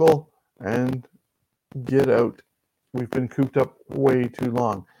 Support local and get out. We've been cooped up way too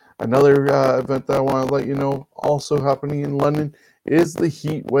long. Another event that I want to let you know also happening in London is the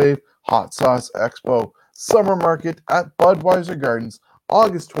Heatwave Hot Sauce Expo Summer Market at Budweiser Gardens,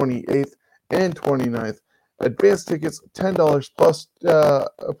 August 28th and 29th. Advance tickets, $10 plus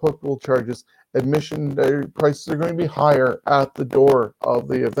applicable charges. Admission prices are going to be higher at the door of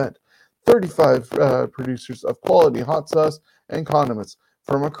the event. 35 producers of quality hot sauce and condiments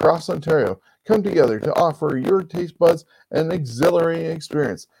from across Ontario come together to offer your taste buds an exhilarating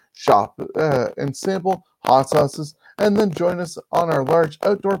experience. Shop and sample hot sauces, and then join us on our large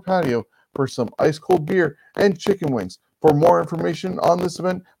outdoor patio for some ice-cold beer and chicken wings. For more information on this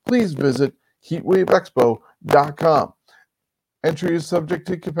event, please visit heatwaveexpo.com. Entry is subject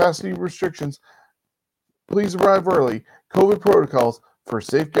to capacity restrictions. Please arrive early. COVID protocols for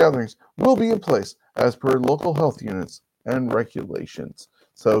safe gatherings will be in place as per local health units and regulations.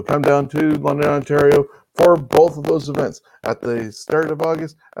 So come down to London, Ontario for both of those events at the start of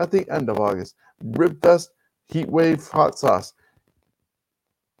August, at the end of August. Ribfest, Heatwave Hot Sauce.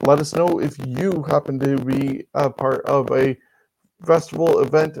 Let us know if you happen to be a part of a festival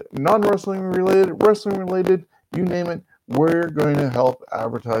event, non-wrestling related, wrestling related, you name it. We're going to help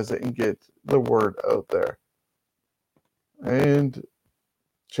advertise it and get the word out there. And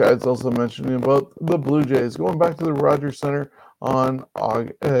Chad's also mentioning about the Blue Jays going back to the Rogers Center on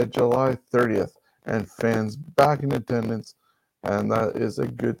July 30th, and fans back in attendance, and that is a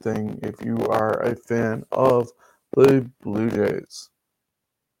good thing if you are a fan of the Blue Jays.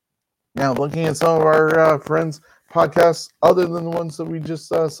 Now, looking at some of our friends' podcasts, other than the ones that we just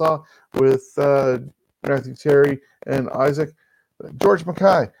saw with Matthew Terry and Isaac, George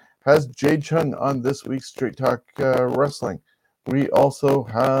Mackay has Jade Chung on this week's Straight Talk Wrestling. We also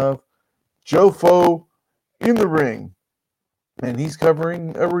have Joe Foe in the ring, and he's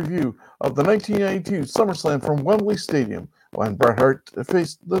covering a review of the 1992 SummerSlam from Wembley Stadium when Bret Hart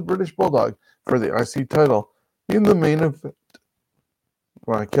faced the British Bulldog for the IC title in the main event.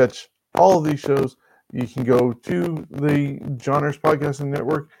 Want to catch all of these shows, you can go to the Johners Podcasting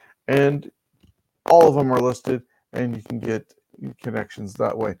Network, and all of them are listed, and you can get connections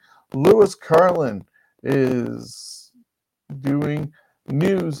that way. Lewis Carlin is doing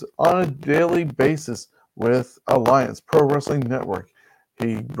news on a daily basis with Alliance Pro Wrestling Network.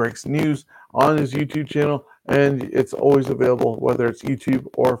 He breaks news on his YouTube channel, and it's always available, whether it's YouTube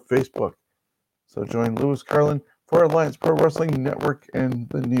or Facebook. So join Lewis Carlin for Alliance Pro Wrestling Network and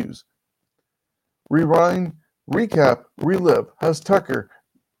the news. Rewind, Recap, Relive has Tucker,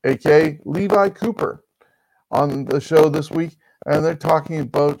 aka Levi Cooper, on the show this week, and they're talking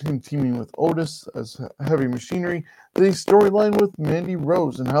about him teaming with Otis as Heavy Machinery, the storyline with Mandy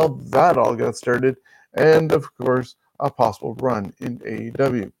Rose and how that all got started, and of course, a possible run in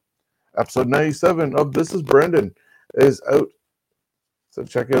AEW. Episode 97 of This is Brandon is out, so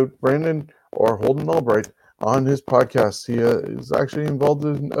check out Brandon or Holden Albright on his podcast. He is actually involved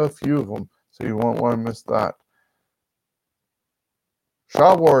in a few of them, so you won't want to miss that.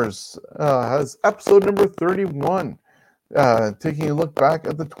 Shaw Wars has episode number 31, taking a look back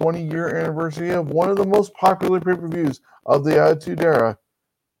at the 20-year anniversary of one of the most popular pay-per-views of the Attitude Era,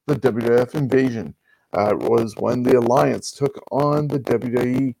 the WWF Invasion. It was when the Alliance took on the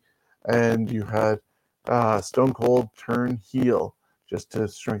WWE, and you had Stone Cold turn heel just to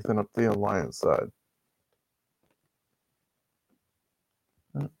strengthen up the Alliance side.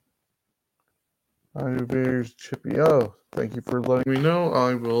 Hi, there's Chippy. Oh, thank you for letting me know.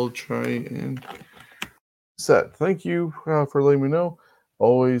 I will try and set. Thank you for letting me know.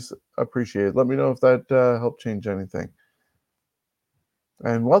 Always appreciate it. Let me know if that helped change anything.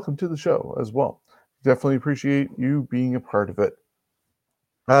 And welcome to the show as well. Definitely appreciate you being a part of it.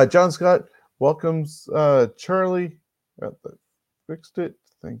 John Scott welcomes Charlie. Fixed it.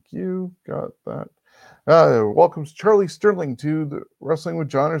 Thank you. Got that. Welcomes Charlie Sterling to the Wrestling with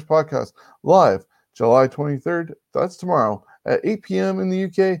Johners podcast live July 23rd. That's tomorrow at 8 p.m. in the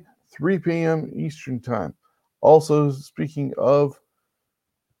UK, 3 p.m. Eastern Time. Also, speaking of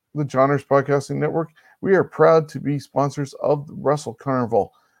the Johners Podcasting Network, we are proud to be sponsors of the Wrestle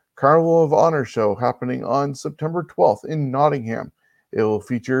Carnival of Honor show happening on September 12th in Nottingham. It will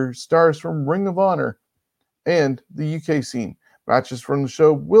feature stars from Ring of Honor and the UK scene. Matches from the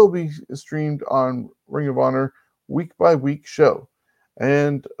show will be streamed on Ring of Honor week-by-week show.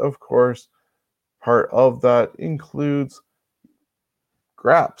 And, of course, part of that includes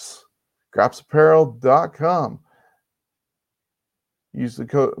Graps, grapsapparel.com. Use the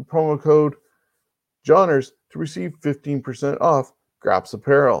promo code Johners to receive 15% off Graps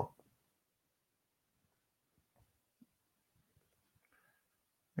Apparel.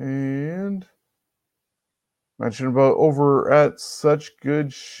 And mention about over at Such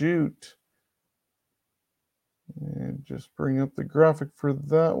Good Shoot. And just bring up the graphic for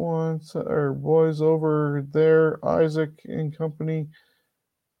that one. So our boys over there, Isaac and company.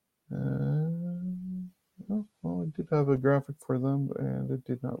 Well, I did have a graphic for them, and it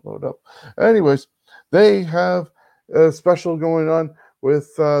did not load up. Anyways, they have a special going on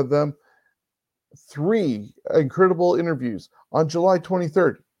with them. 3 incredible interviews on July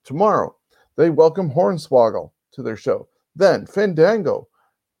 23rd, tomorrow. They welcome Hornswoggle to their show. Then Fandango,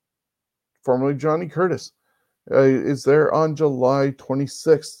 formerly Johnny Curtis, is there on July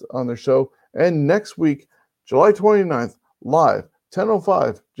 26th on their show. And next week, July 29th, live,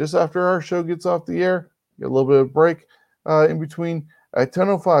 10:05, just after our show gets off the air, get a little bit of break in between. At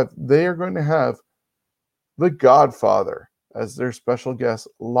 10:05, they are going to have The Godfather as their special guest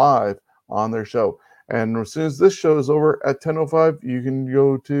live on their show. And as soon as this show is over at 10:05, you can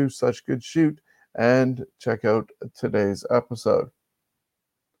go to Such Good Shoot and check out today's episode.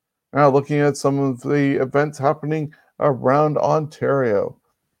 Now, looking at some of the events happening around Ontario.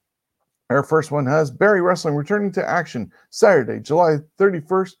 Our first one has Barrie Wrestling returning to action Saturday, July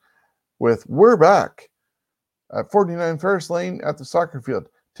 31st with We're Back at 49 Ferris Lane at the soccer field.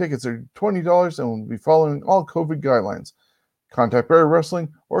 Tickets are $20 and will be following all COVID guidelines. Contact Barrie Wrestling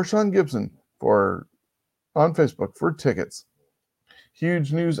or Sean Gibson on Facebook for tickets.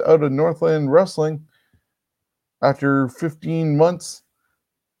 Huge news out of Northland Wrestling. After 15 months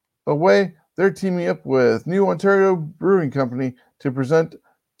away, they're teaming up with New Ontario Brewing Company to present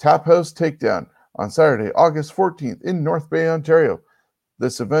Tap House Takedown on Saturday, August 14th in North Bay, Ontario.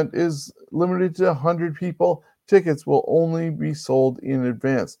 This event is limited to 100 people. Tickets will only be sold in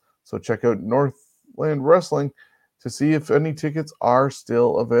advance. So check out Northland Wrestling to see if any tickets are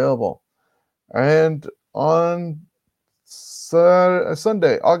still available. And on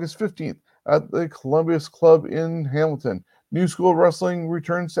Sunday, August 15th, at the Columbus Club in Hamilton, New School Wrestling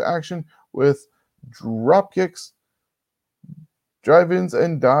returns to action with drop kicks, drive-ins,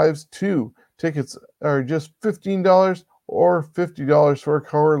 and dives too. Tickets are just $15 or $50 for a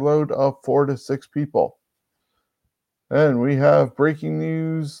car load of 4 to 6 people. And we have breaking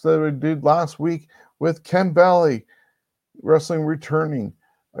news that we did last week with Ken Valley Wrestling returning.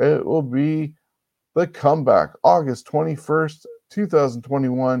 It will be The Comeback, August 21st,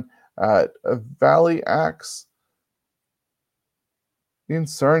 2021 at Valley Axe in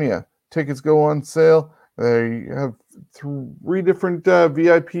Sarnia. Tickets go on sale. They have 3 different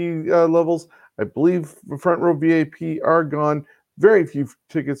VIP levels. I believe the front row VIP are gone. Very few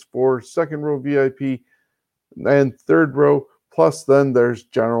tickets for second row VIP and third row. Plus, then there's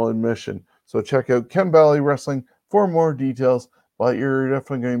general admission. So check out Ken Valley Wrestling for more details. But you're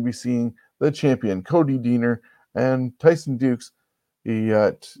definitely going to be seeing the champion, Cody Deaner, and Tyson Dukes,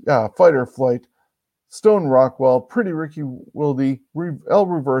 the Fight or Flight, Stone Rockwell, Pretty Ricky Wilde, El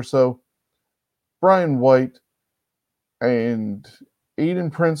Reverso, Brian White, and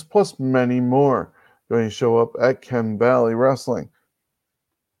Aiden Prince, plus many more going to show up at Ken Valley Wrestling.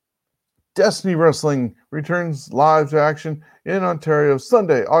 Destiny Wrestling returns live to action in Ontario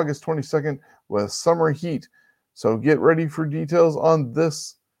Sunday, August 22nd with Summer Heat. So get ready for details on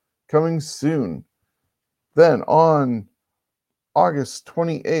this coming soon. Then on August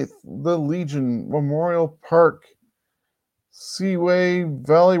 28th, the Legion Memorial Park, Seaway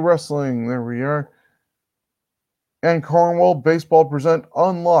Valley Wrestling, there we are, and Cornwall Baseball present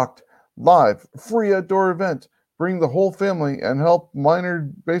Unlocked, live, free outdoor event. Bring the whole family and help minor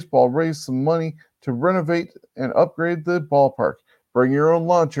baseball raise some money to renovate and upgrade the ballpark. Bring your own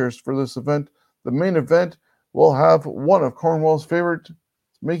lawn chairs for this event. The main event will have one of Cornwall's favorite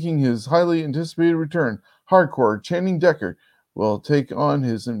making his highly anticipated return. Hardcore Channing Decker will take on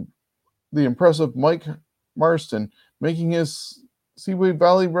the impressive Mike Marston, making his Seaway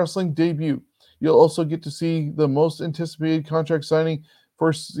Valley Wrestling debut. You'll also get to see the most anticipated contract signing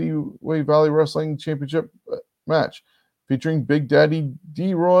for Seaway Valley Wrestling Championship match, featuring Big Daddy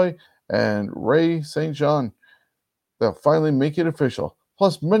D-Roy and Ray St. John. They'll finally make it official.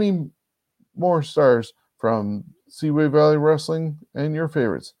 Plus many more stars from Seaway Valley Wrestling and your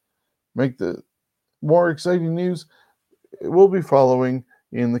favorites. Make the more exciting news will be following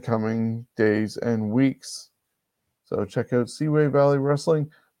in the coming days and weeks. So check out Seaway Valley Wrestling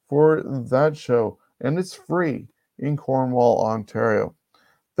for that show. And it's free in Cornwall, Ontario.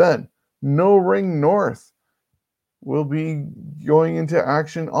 Then, No Ring North will be going into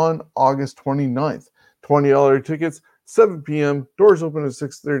action on August 29th. $20 tickets, 7 p.m. Doors open at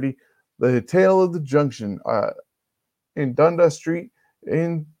 6:30. The Tale of the Junction in Dundas Street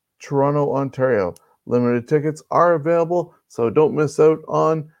in Toronto, Ontario. Limited tickets are available, so don't miss out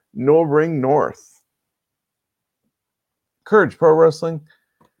on No Ring North. Courage Pro Wrestling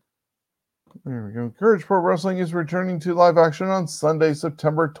There we go. Courage Pro Wrestling is returning to live action on Sunday,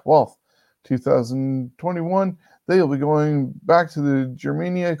 September 12th, 2021. They will be going back to the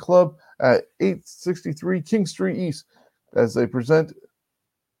Germania Club at 863 King Street East as they present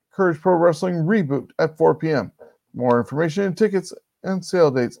Courage Pro Wrestling Reboot at 4 p.m. More information and tickets and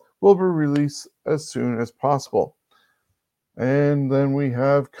sale dates will be released as soon as possible. And then we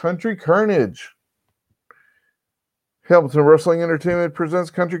have Country Carnage. Hamilton Wrestling Entertainment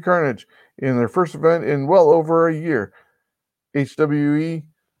presents Country Carnage in their first event in well over a year. HWE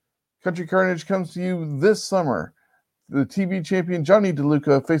Country Carnage comes to you this summer. The TV champion Johnny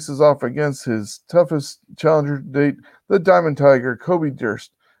DeLuca faces off against his toughest challenger to date, the Diamond Tiger Kobe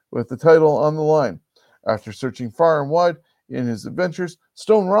Durst, with the title on the line. After searching far and wide in his adventures,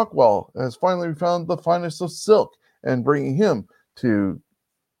 Stone Rockwell has finally found the finest of silk and bringing him to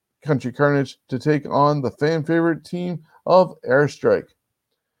Country Carnage to take on the fan favorite team of Airstrike.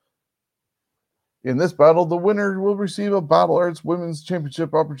 In this battle, the winner will receive a Battle Arts Women's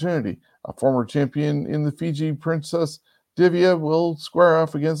Championship opportunity. A former champion in the Fiji, Princess Divya, will square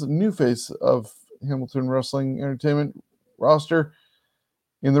off against a new face of Hamilton Wrestling Entertainment roster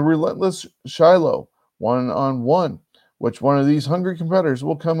in the Relentless Shiloh, one-on-one. Which one of these hungry competitors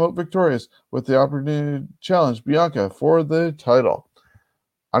will come out victorious with the opportunity to challenge Bianca for the title?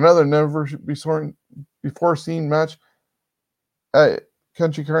 Another never-before-seen match at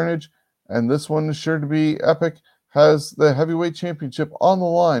Country Carnage, and this one is sure to be epic, has the heavyweight championship on the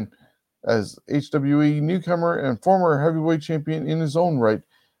line as HWE newcomer and former heavyweight champion in his own right.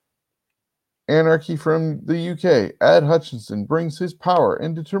 Anarchy from the UK, Ad Hutchinson brings his power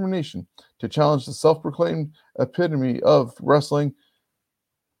and determination to challenge the self-proclaimed epitome of wrestling,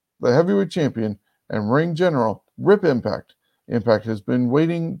 the heavyweight champion and ring general, Rip Impact. Impact has been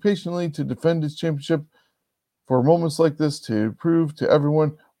waiting patiently to defend his championship for moments like this to prove to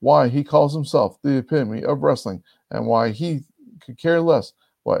everyone why he calls himself the epitome of wrestling and why he could care less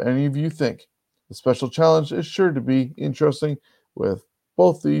what any of you think. The special challenge is sure to be interesting, with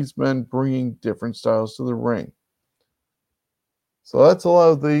both these men bringing different styles to the ring. So that's a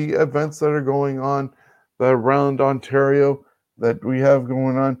lot of the events that are going on around Ontario that we have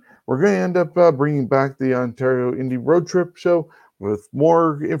going on. We're going to end up bringing back the Ontario Indie Road Trip show with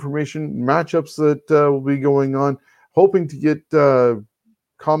more information, matchups that will be going on, hoping to get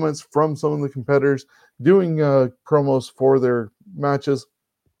comments from some of the competitors doing promos for their matches.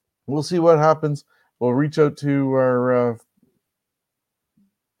 We'll see what happens. We'll reach out to our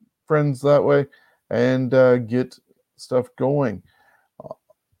friends that way and get stuff going.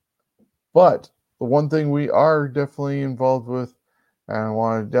 But the one thing we are definitely involved with, and I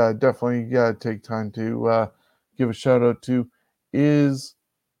want to definitely take time to give a shout out to, is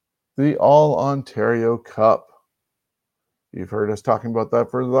the All Ontario Cup. You've heard us talking about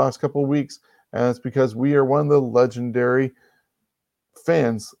that for the last couple of weeks, and it's because we are one of the legendary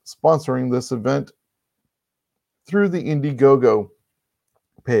fans sponsoring this event through the Indiegogo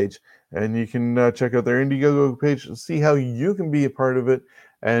page. And you can check out their Indiegogo page to see how you can be a part of it,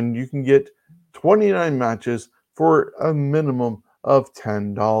 and you can get 29 matches for a minimum of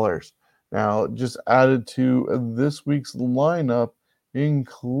 $10. Now, just added to this week's lineup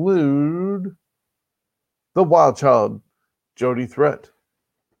include the Wild Child, Jody Threat,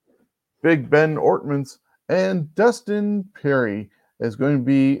 Big Ben Ortmans, and Dustin Perry is going to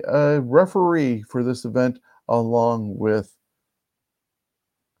be a referee for this event, along with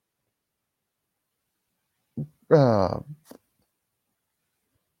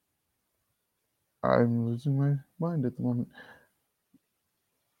I'm losing my mind at the moment.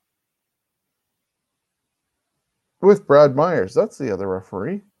 With Brad Myers, that's the other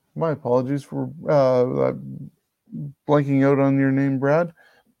referee. My apologies for blanking out on your name, Brad.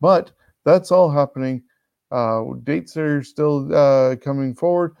 But that's all happening. Dates are still coming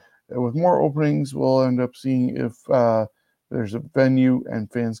forward. With more openings, we'll end up seeing if there's a venue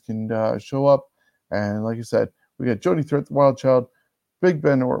and fans can show up. And like I said, we got Jody Threat, the Wild Child, Big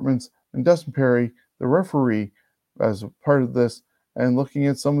Ben Ortmans, and Dustin Perry, the referee, as a part of this. And looking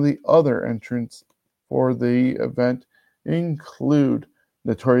at some of the other entrants for the event include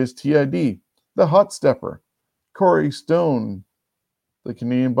Notorious TID, the Hot Stepper, Corey Stone, the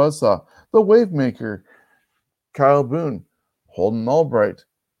Canadian Buzzsaw, the Wavemaker, Kyle Boone, Holden Albright,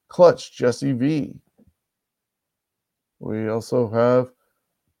 Clutch Jesse V. We also have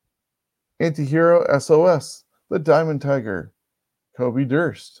Antihero SOS, the Diamond Tiger, Kobe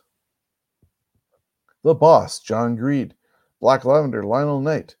Durst, the Boss John Greed, Black Lavender Lionel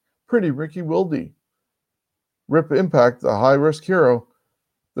Knight, Pretty Ricky Wilde, Rip Impact, the High Risk Hero,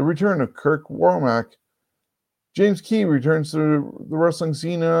 the return of Kirk Wormack, James Key returns to the wrestling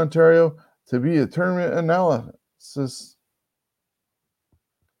scene in Ontario, to be a tournament analysis.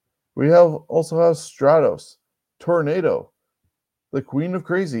 We also have Stratos, Tornado, the Queen of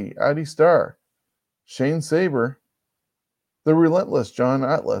Crazy, Addie Starr, Shane Saber, the Relentless John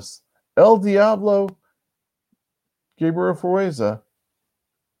Atlas, El Diablo, Gabriel Foreza,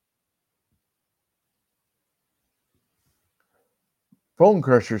 Bone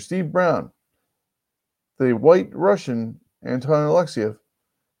Crusher Steve Brown, the White Russian Anton Alexiev,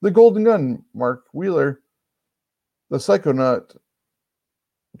 the Golden Gun Mark Wheeler, the Psychonaut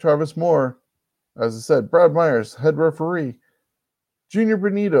Travis Moore, as I said, Brad Myers, head referee, Junior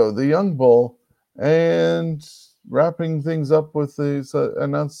Benito, the Young Bull, and wrapping things up with the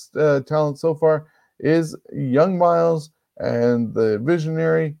announced talent so far is Young Miles and the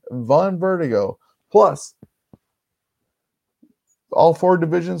visionary Von Vertigo. Plus, all 4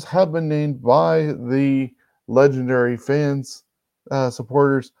 divisions have been named by the legendary fans,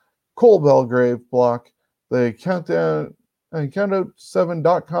 supporters, Cole Belgrave block, the Countdown and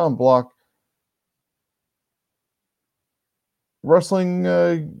Countout7.com block, Wrestling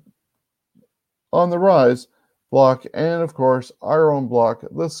on the Rise block, and of course our own block,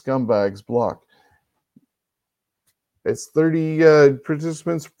 the Scumbags block. It's 30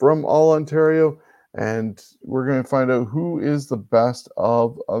 participants from all Ontario, and we're going to find out who is the best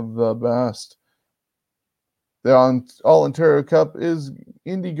of the best. The All Ontario Cup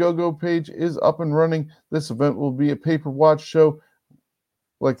Indiegogo page is up and running. This event will be a pay-per-watch show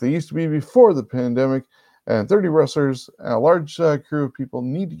like they used to be before the pandemic, and 30 wrestlers and a large crew of people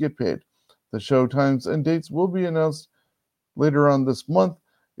need to get paid. The show times and dates will be announced later on this month.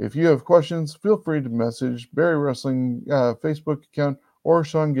 If you have questions, feel free to message Barry Wrestling Facebook account or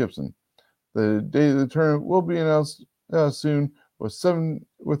Sean Gibson. The date of the tournament will be announced soon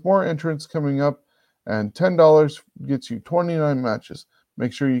with more entrants coming up, and $10 gets you 29 matches.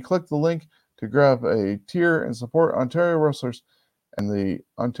 Make sure you click the link to grab a tier and support Ontario wrestlers and the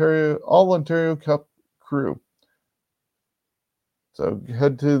All Ontario Cup crew. So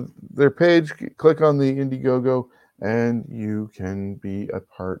head to their page, click on the Indiegogo, and you can be a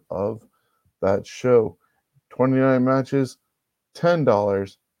part of that show. 29 matches,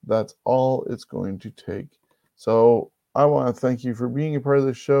 $10. That's all it's going to take. So I want to thank you for being a part of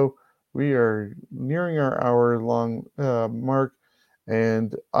the show. We are nearing our hour-long mark,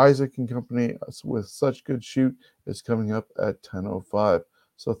 and Isaac and Company with Such Good Shoot is coming up at 10:05.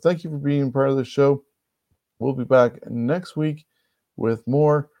 So thank you for being part of the show. We'll be back next week with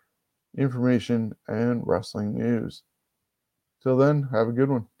more information and wrestling news. Till then, have a good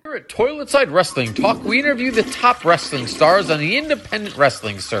one. Here at Toiletside Wrestling Talk, we interview the top wrestling stars on the independent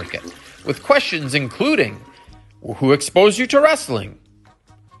wrestling circuit with questions including, who exposed you to wrestling?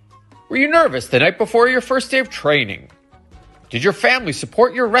 Were you nervous the night before your first day of training? Did your family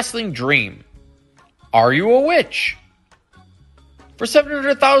support your wrestling dream? Are you a witch? For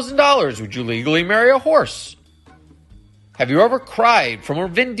 $700,000, would you legally marry a horse? Have you ever cried from a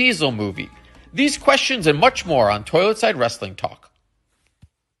Vin Diesel movie? These questions and much more on Toiletside Wrestling Talk.